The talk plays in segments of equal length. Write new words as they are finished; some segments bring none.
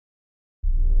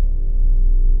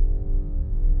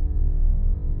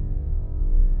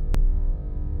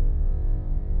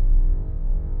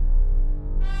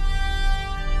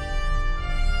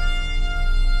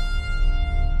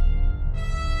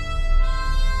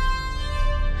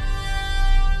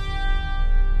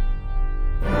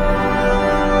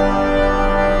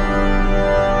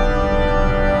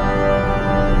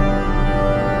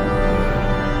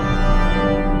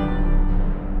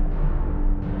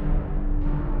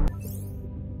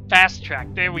Fast track,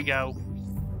 there we go.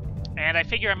 And I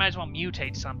figure I might as well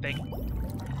mutate something.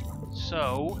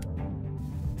 So,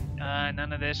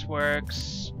 none of this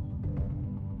works.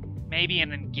 Maybe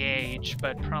an engage,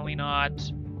 but probably not.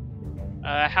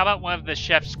 How about one of the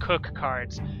chef's cook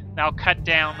cards? That'll cut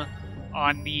down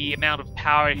on the amount of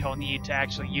power he'll need to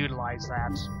actually utilize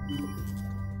that.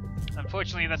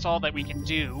 Unfortunately, that's all that we can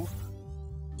do.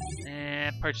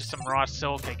 And purchase some raw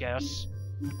silk, I guess.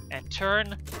 And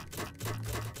turn.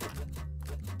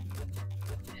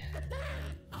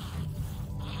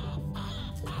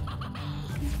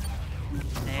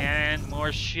 And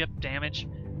more ship damage.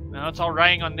 Now it's all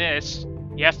riding on this.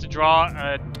 He has to draw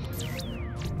a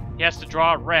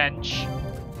wrench.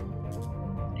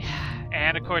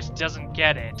 And of course doesn't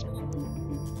get it.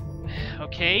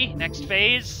 Okay, next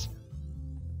phase.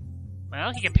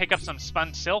 Well, he can pick up some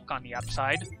spun silk on the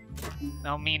upside.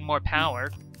 That'll mean more power.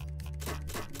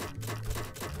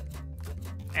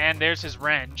 And there's his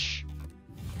wrench.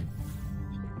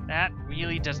 That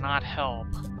really does not help.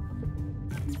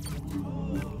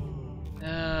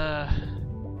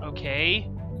 Okay.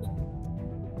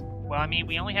 Well, I mean,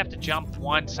 we only have to jump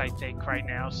once, I think, right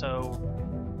now,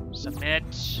 so... Submit.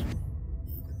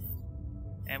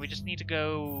 And we just need to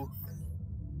go...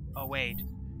 Oh, wait.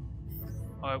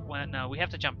 Or, well, no, we have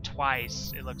to jump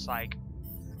twice, it looks like.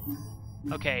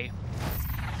 Okay.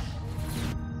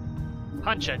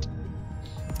 Punch it.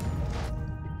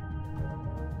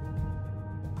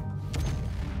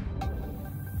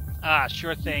 Ah,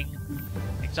 sure thing.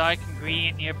 Exotic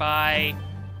ingredient nearby.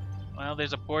 Well,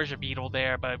 there's a Borgia beetle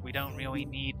there, but we don't really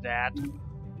need that.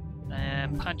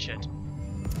 And punch it.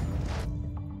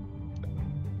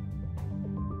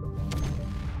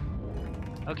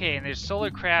 Okay, and there's solar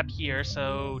crab here,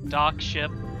 so dock ship.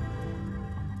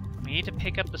 We need to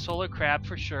pick up the solar crab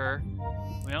for sure.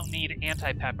 We don't need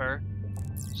anti-pepper.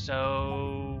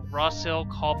 So, raw silk,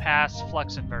 hall pass,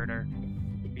 flux inverter.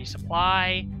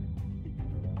 Resupply.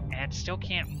 And still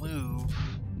can't move.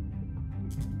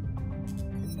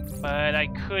 But I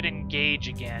could engage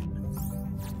again.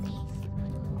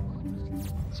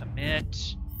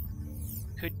 Submit.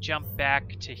 Could jump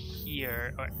back to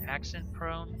here. Or accident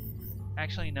prone?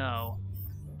 Actually, no.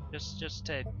 Just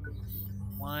to...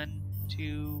 1,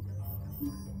 2...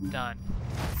 Done.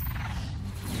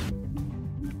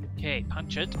 Okay,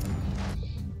 punch it.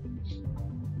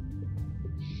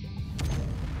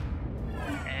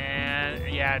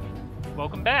 And, yeah,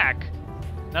 welcome back.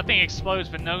 Nothing explodes,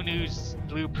 but no news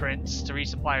blueprints to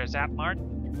resupply our Zap Mart.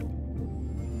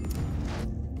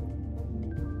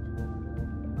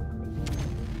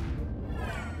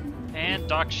 And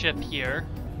dock ship here.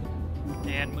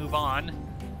 And move on.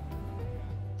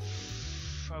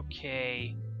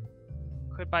 Okay.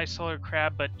 Could buy solar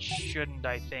crab, but shouldn't,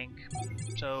 I think.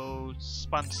 So,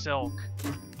 spun silk.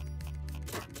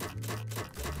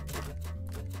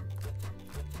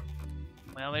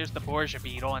 Well, there's the Borgia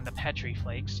beetle and the Petri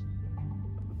flakes.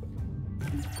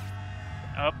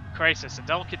 Oh, crisis. A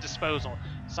delicate disposal.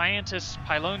 Scientists'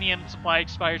 Pylonium supply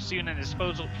expires soon and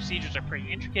disposal procedures are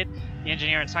pretty intricate. The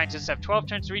engineer and scientists have 12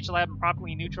 turns to reach the lab and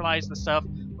properly neutralize the stuff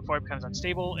before it becomes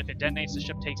unstable. If it detonates, the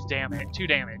ship takes 2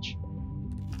 damage.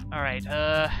 Alright,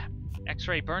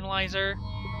 X-ray burnalizer.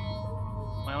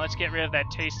 Well, let's get rid of that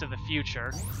taste of the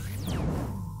future.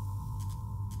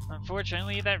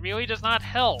 Unfortunately, that really does not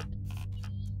help.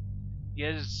 He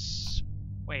has...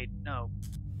 Wait, no.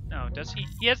 No, does he?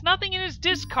 He has nothing in his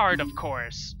discard, of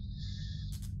course.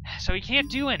 So he can't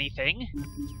do anything.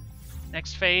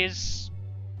 Next phase.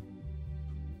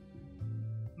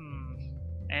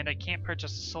 And I can't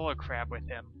purchase a solar crab with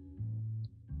him.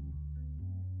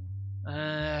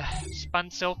 Spun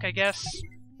silk, I guess?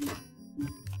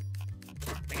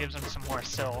 That gives him some more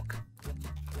silk.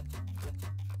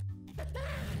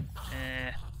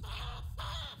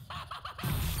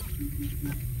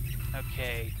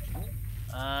 Okay.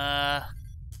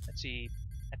 Let's see.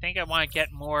 I think I want to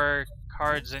get more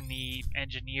cards in the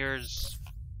engineers.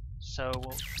 So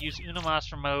we'll use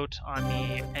Unamas remote on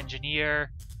the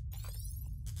engineer.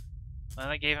 Well,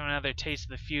 that gave him another taste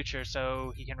of the future,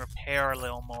 so he can repair a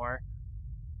little more.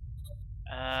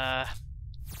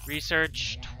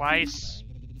 Research twice.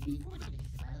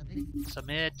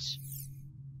 Submit.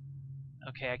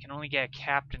 Okay, I can only get a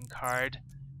captain card.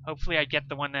 Hopefully I get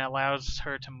the one that allows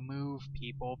her to move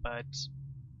people, but...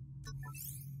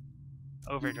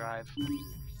 Overdrive.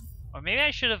 Or maybe I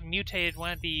should have mutated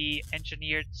one of the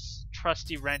engineer's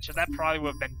trusty wrenches. That probably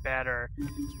would have been better.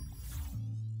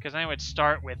 Because then I would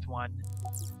start with one.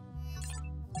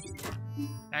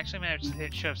 Actually, I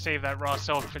should have saved that raw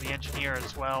silk for the engineer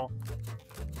as well.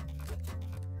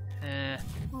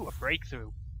 Ooh, a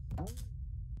breakthrough.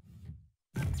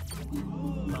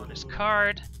 Bonus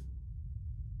card.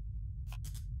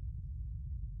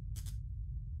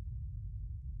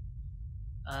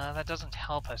 That doesn't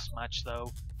help us much,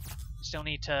 though. We still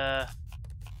need to...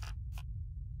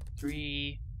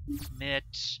 3...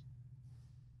 Commit...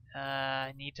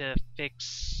 I need to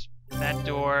fix that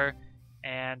door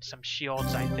and some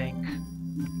shields, I think.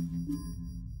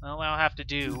 Well, I'll have to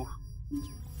do.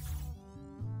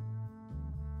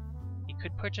 You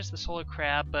could purchase the solar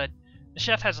crab, but the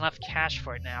chef has enough cash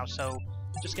for it now, so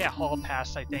just get a hall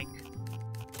pass, I think.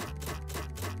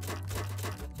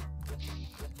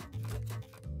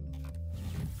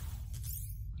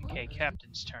 Okay,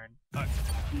 captain's turn.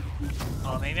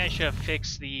 Oh, maybe I should have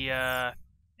fixed the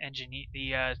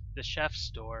the chef's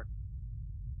door.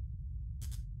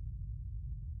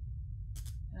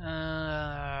 I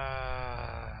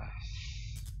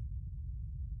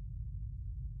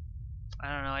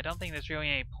don't know. I don't think there's really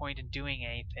any point in doing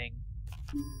anything.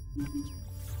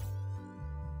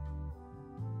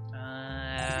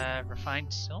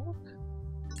 Refined silk?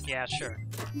 Yeah, sure.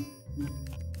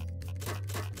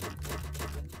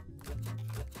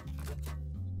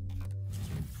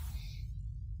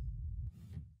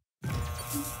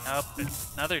 Nope,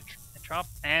 another drop,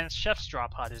 and chef's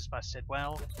drop pod is busted.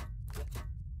 Well,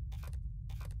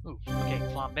 ooh, okay,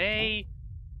 flambe.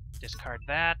 Discard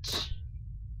that.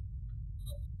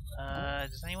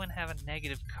 Does anyone have a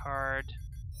negative card?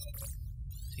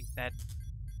 I think that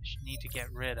I should need to get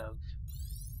rid of.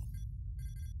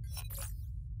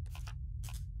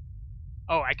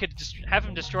 Oh, I could just have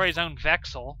him destroy his own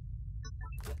Vexel.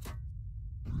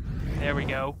 There we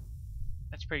go.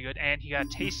 That's pretty good, and he got a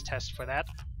taste test for that.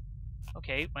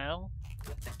 Okay, well,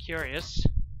 I'm curious.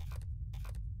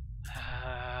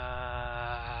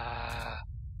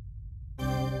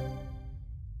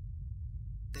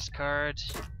 Discard.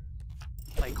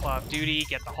 Play Claw of Duty,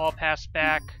 get the hall pass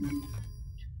back.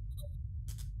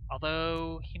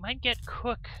 Although, he might get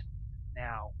Cook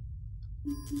now.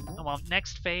 Oh, well,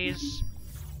 next phase.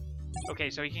 Okay,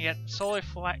 so he can get Solar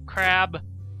Crab,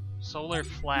 Solar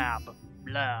Flab.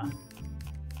 Blah.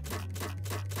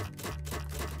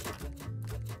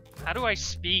 How do I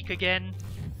speak again?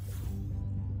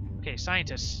 Okay,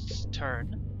 scientist's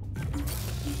turn.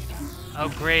 Oh,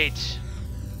 great.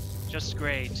 Just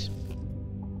great.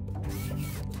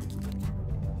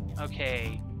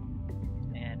 Okay.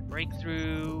 And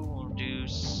breakthrough, we'll do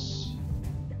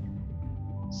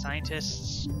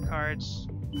scientist's cards.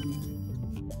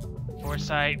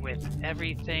 Foresight with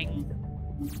everything.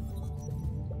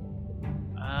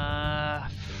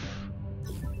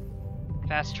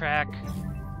 Fast track.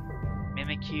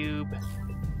 Mimic Cube.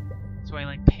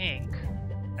 Swirling Pink.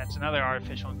 That's another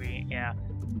artificial ingredient, yeah.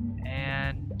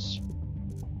 And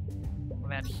what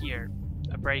about here?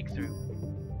 A breakthrough.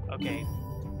 Okay.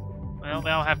 Well,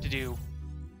 that'll have to do.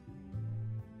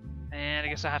 And I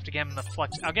guess I'll have to give him the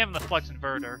flux. I'll give him the flux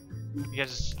inverter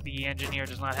because the engineer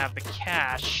does not have the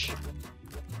cash.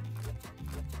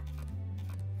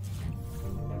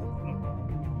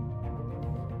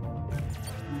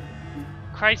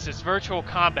 Crisis, virtual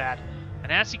combat. A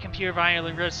nasty computer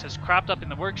virus has cropped up in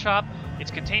the workshop.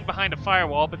 It's contained behind a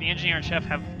firewall, but the engineer and chef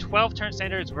have 12 turns to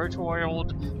enter its virtual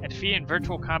world and defeat in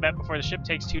virtual combat before the ship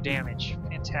takes 2 damage.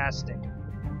 Fantastic.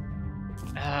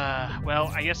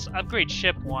 Well, I guess upgrade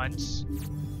ship once.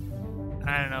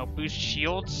 I don't know, boost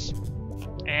shields.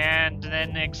 And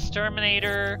then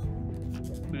exterminator.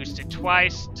 Boost it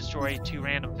twice, destroy 2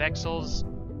 random Vexels.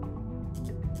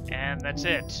 And that's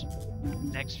it.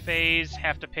 Next phase,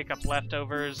 have to pick up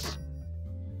leftovers.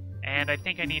 And I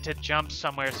think I need to jump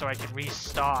somewhere so I can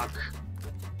restock.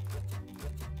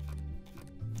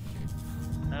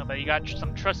 Oh, but you got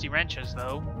some trusty wrenches,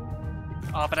 though.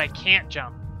 Oh, but I can't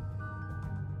jump.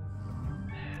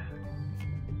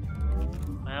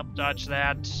 Well, dodge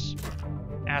that.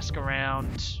 Ask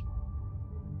around.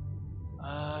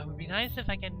 It would be nice if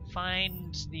I can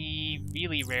find the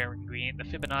really rare ingredient, the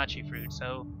Fibonacci fruit.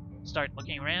 So, start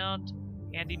looking around.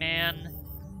 Candyman.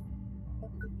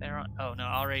 There on, oh no,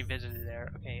 I already visited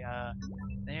there. Okay,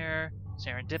 there.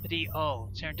 Serendipity. Oh,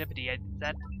 serendipity.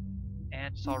 That.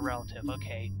 And it's all relative.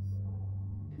 Okay.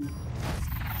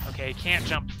 Okay, can't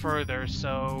jump further,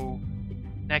 so.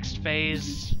 Next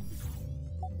phase.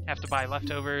 Have to buy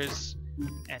leftovers.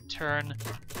 And turn.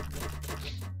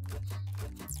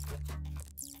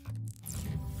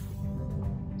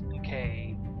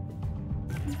 Okay.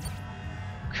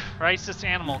 Crisis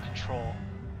Animal Control.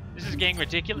 This is getting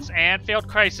ridiculous. And failed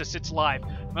crisis, it's live.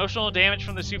 Emotional damage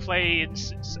from the souffle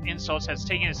insults has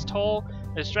taken its toll.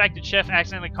 The distracted chef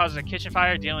accidentally causes a kitchen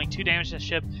fire, dealing 2 damage to the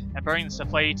ship and burning the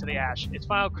souffle to the ash. Its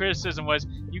final criticism was,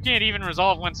 "You can't even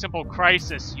resolve one simple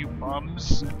crisis, you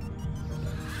bums."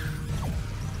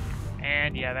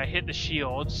 And yeah, that hit the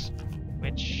shields,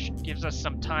 which gives us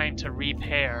some time to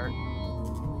repair.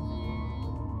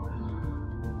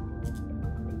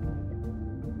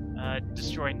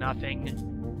 Destroy nothing.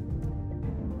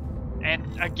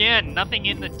 And again, nothing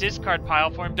in the discard pile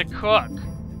for him to cook.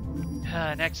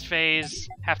 Next phase,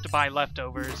 have to buy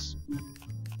leftovers.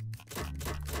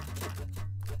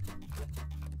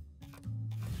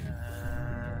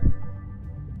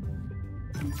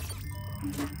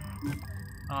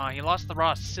 Oh, he lost the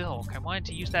raw silk. I wanted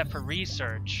to use that for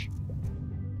research.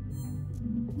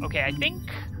 Okay, I think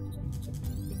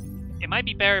it might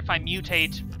be better if I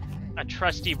mutate a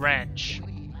trusty wrench.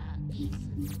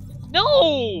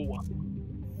 No!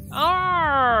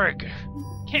 Arg!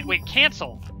 Can't wait,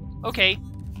 cancel. Okay.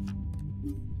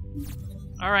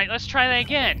 Alright, let's try that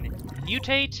again.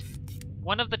 Mutate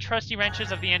one of the trusty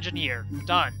wrenches of the engineer.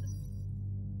 Done.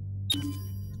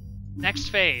 Next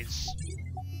phase.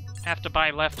 Have to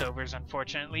buy leftovers,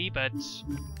 unfortunately, but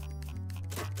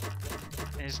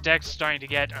his deck's starting to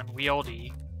get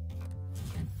unwieldy.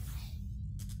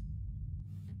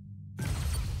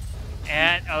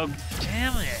 And, oh,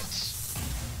 damn it.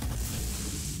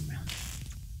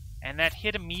 And that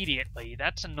hit immediately.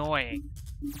 That's annoying.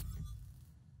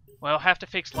 Well, have to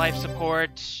fix life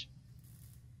support.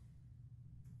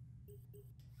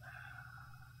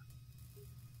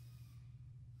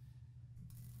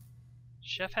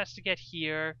 Chef has to get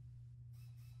here.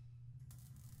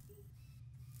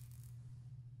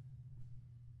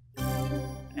 I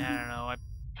don't know, I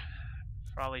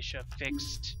probably should have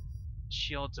fixed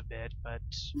shields a bit, but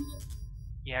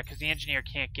yeah, because the engineer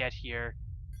can't get here.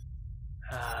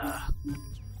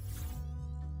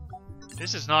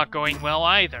 This is not going well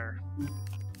either.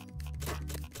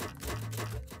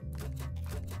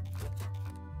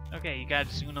 Okay, you got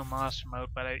Zuno Moss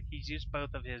remote, but he's used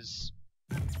both of his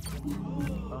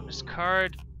bonus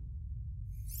card.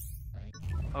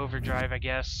 Overdrive, I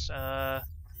guess.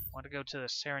 Want to go to the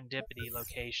Serendipity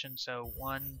location, so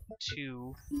 1,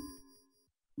 2...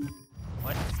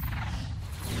 What?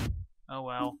 Oh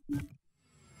well.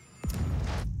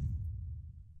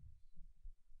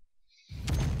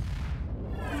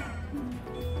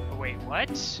 Oh wait,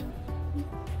 what?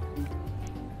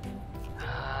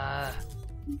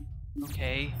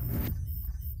 Okay.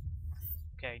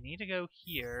 Okay, need to go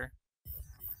here.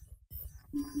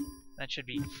 That should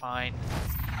be fine.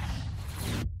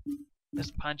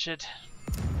 Just punch it.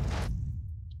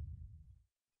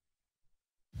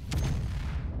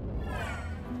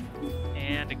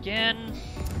 And again.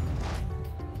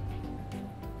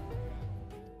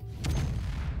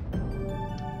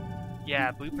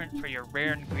 Yeah, blueprint for your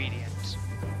rare ingredient.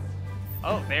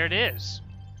 Oh, there it is.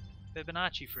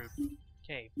 Fibonacci fruit.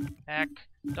 Okay, back,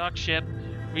 dock ship,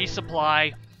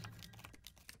 resupply.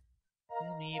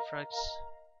 Frux,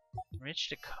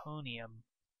 enriched econium.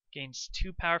 Gains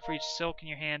 2 power for each silk in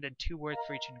your hand and 2 worth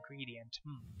for each ingredient.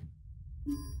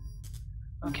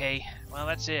 Okay, well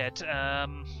that's it.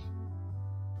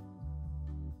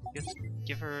 Just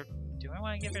give her. Do I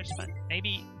want to give her a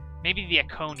maybe the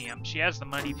econium. She has the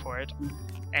money for it,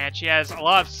 and she has a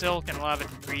lot of silk and a lot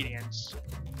of ingredients.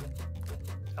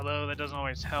 Although that doesn't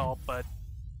always help, but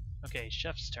okay,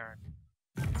 chef's turn.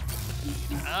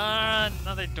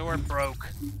 Another door broke.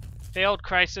 Failed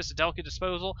crisis, a delicate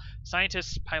disposal.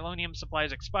 Scientists' pylonium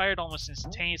supplies expired almost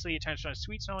instantaneously. It turns from a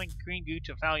sweet-smelling green goo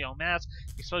to a foul yellow mass.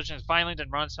 The explosion is violent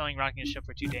and Ron-smelling, rocking the ship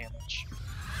for 2 damage.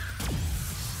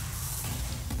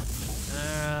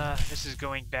 This is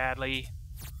going badly.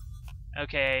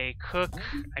 Okay, cook.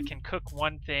 I can cook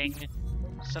one thing.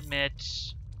 Submit.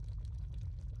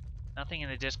 Nothing in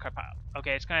the discard pile.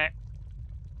 Okay, it's gonna...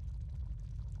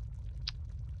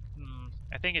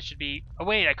 I think it should be... Oh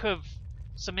wait, I could have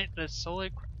submit the solar...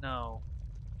 No.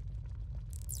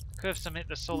 Could have submit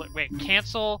the solar... Wait,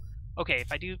 cancel... Okay,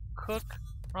 if I do cook,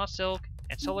 raw silk,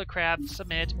 and solar crab,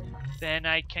 submit, then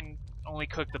I can only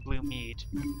cook the blue meat.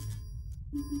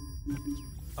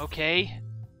 Okay.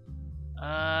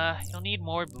 You'll need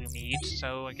more blue meat,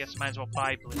 so I guess I might as well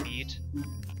buy blue meat.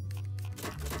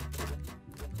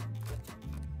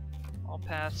 All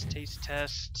pass, taste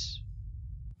test.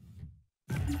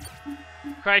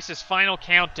 Crisis final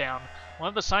countdown. One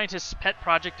of the scientists' pet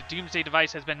project, a doomsday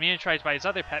device, has been miniaturized by his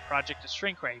other pet project, a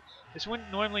shrink ray. This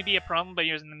wouldn't normally be a problem, but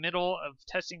he was in the middle of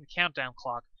testing the countdown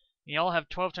clock. You all have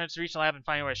 12 turns to reach the lab and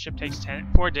find where a ship takes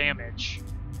 4 damage.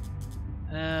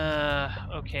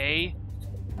 Okay.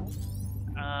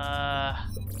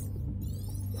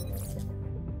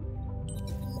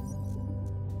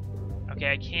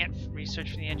 Okay, I can't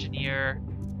research for the engineer.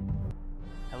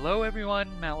 Hello everyone,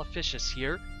 Maleficious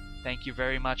here. Thank you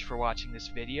very much for watching this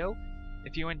video.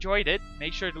 If you enjoyed it,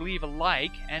 make sure to leave a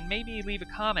like and maybe leave a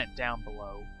comment down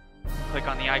below. Click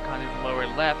on the icon in the lower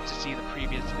left to see the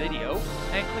previous video,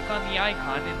 and click on the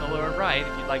icon in the lower right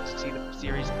if you'd like to see the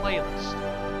series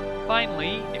playlist.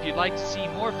 Finally, if you'd like to see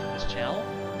more from this channel,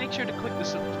 make sure to click the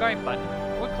subscribe button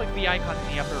or click the icon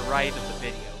in the upper right of the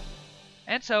video.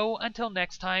 And so, until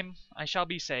next time, I shall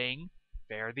be saying,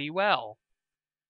 fare thee well.